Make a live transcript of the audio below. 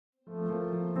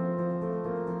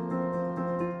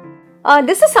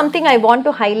This is something I want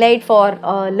to highlight for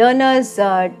learners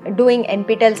doing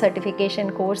NPTEL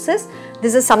certification courses.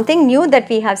 This is something new that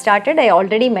we have started. I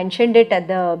already mentioned it at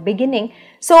the beginning.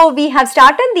 So we have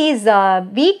started these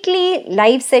weekly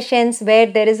live sessions where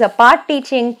there is a part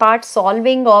teaching, part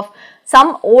solving of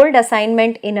some old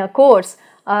assignment in a course,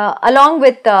 along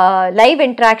with live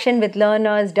interaction with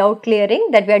learners, doubt clearing,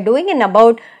 that we are doing in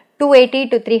about 280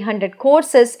 to 300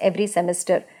 courses every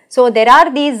semester. So there are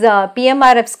these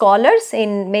PMRF scholars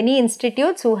in many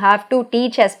institutes who have to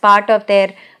teach as part of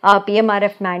their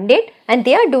PMRF mandate, and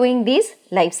they are doing these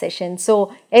live sessions.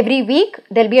 So every week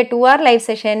there will be a 2-hour live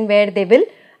session where they will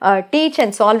teach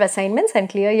and solve assignments and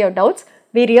clear your doubts.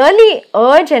 We really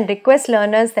urge and request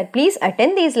learners that please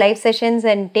attend these live sessions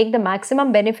and take the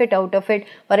maximum benefit out of it,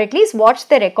 or at least watch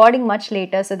the recording much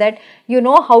later so that you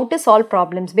know how to solve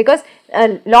problems, because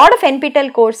a lot of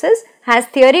NPTEL courses has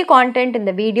theory content in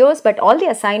the videos, but all the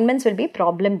assignments will be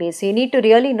problem based. So you need to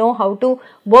really know how to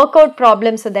work out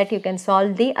problems so that you can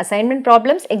solve the assignment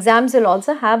problems. Exams will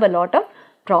also have a lot of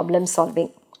problem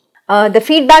solving. The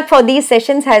feedback for these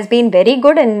sessions has been very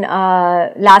good in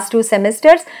last 2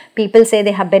 semesters. People say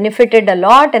they have benefited a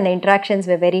lot and the interactions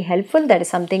were very helpful. That is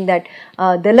something that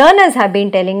the learners have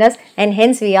been telling us, and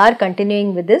hence we are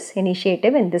continuing with this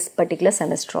initiative in this particular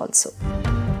semester also.